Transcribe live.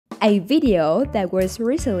A video that was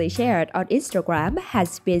recently shared on Instagram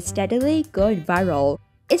has been steadily going viral.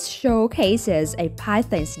 It showcases a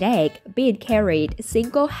python snake being carried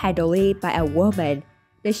single-handedly by a woman.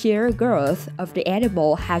 The sheer girth of the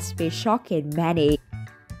animal has been shocking many,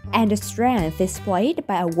 and the strength displayed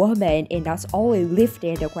by a woman in not only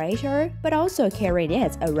lifting the creature but also carrying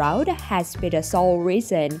it around has been the sole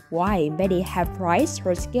reason why many have prized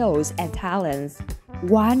her skills and talents.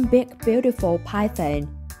 One big beautiful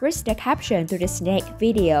python reads the caption to the snake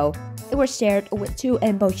video. It was shared with two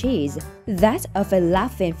emojis, that of a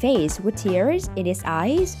laughing face with tears in its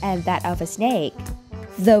eyes and that of a snake.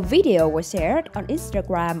 The video was shared on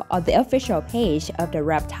Instagram on the official page of the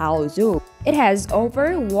Reptile Zoo. It has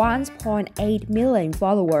over 1.8 million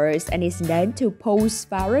followers and is known to post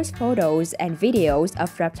various photos and videos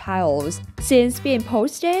of reptiles. Since being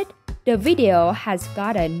posted, the video has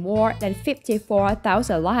gotten more than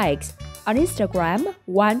 54,000 likes. On Instagram,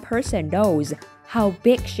 one person knows how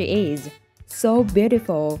big she is. So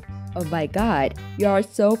beautiful. Oh my god, you're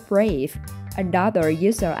so brave. Another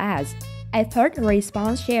user adds. A third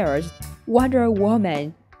response shares, Wonder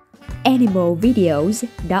Woman. Animal videos,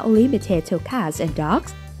 not limited to cats and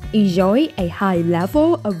dogs, enjoy a high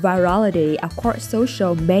level of virality across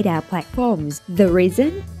social media platforms. The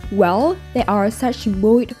reason? Well, they are such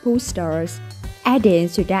mood boosters. Adding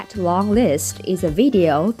to that long list is a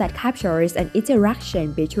video that captures an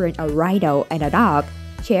interaction between a rhino and a dog.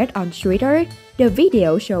 Shared on Twitter, the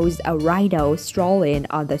video shows a rhino strolling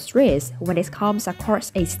on the streets when it comes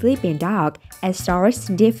across a sleeping dog and starts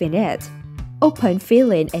sniffing it. Upon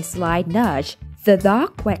feeling a slight nudge, the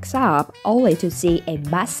dog wakes up only to see a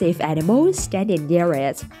massive animal standing near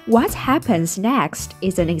it. What happens next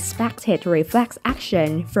is an expected reflex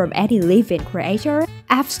action from any living creature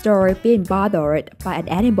after being bothered by an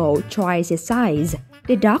animal twice its size.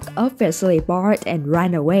 The dog obviously barked and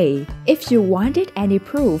ran away. If you wanted any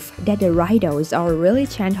proof that the rhinos are really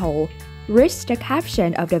gentle, read the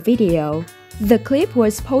caption of the video. The clip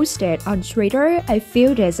was posted on Twitter a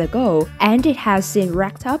few days ago, and it has since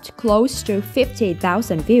racked up close to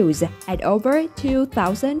 50,000 views and over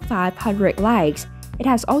 2,500 likes. It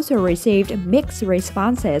has also received mixed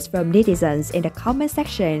responses from netizens in the comment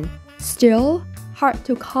section. Still, hard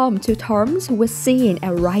to come to terms with seeing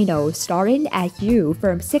a rhino staring at you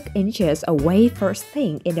from 6 inches away first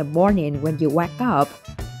thing in the morning when you wake up.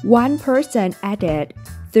 One person added,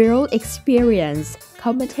 "Thrill experience,"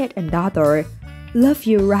 commented another. "Love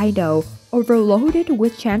you, rhino," overloaded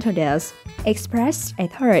with gentleness, expressed a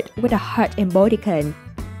third with a heart emoticon.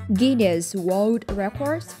 Guinness World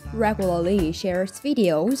Records regularly shares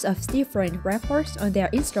videos of different records on their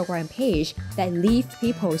Instagram page that leave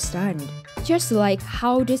people stunned. Just like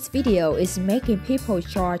how this video is making people's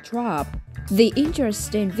jaw drop. The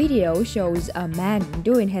interesting video shows a man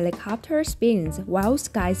doing helicopter spins while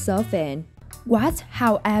sky surfing. What,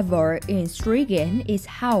 however, intriguing is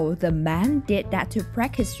how the man did that to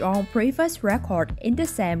break his own previous record in the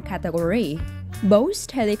same category.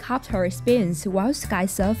 Most helicopter spins while sky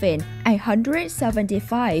surfing,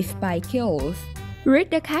 175 by kills.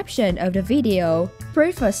 Read the caption of the video.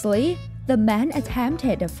 Previously, the man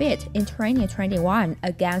attempted the feat in 2021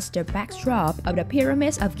 against the backdrop of the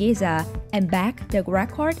Pyramids of Giza and backed the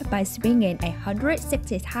record by spinning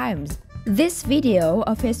 160 times. This video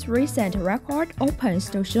of his recent record opens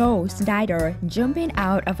to show Snyder jumping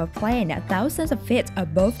out of a plane thousands of feet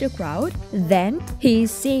above the ground. Then, he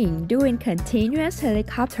is seen doing continuous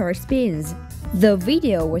helicopter spins. The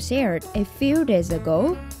video was shared a few days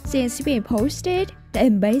ago. Since being posted, the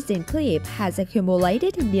amazing clip has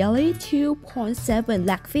accumulated nearly 2.7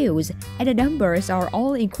 lakh views, and the numbers are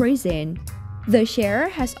all increasing. The share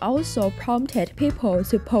has also prompted people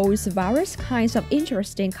to post various kinds of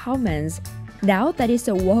interesting comments. Now that it's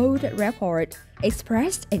a world record,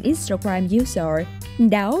 expressed an Instagram user.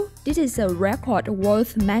 "Now, this is a record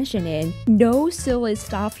worth mentioning. No silly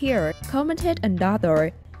stuff here," commented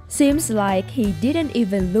another. "Seems like he didn't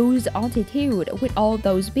even lose altitude with all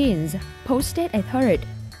those spins," posted a third.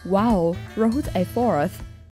 "Wow," wrote a fourth.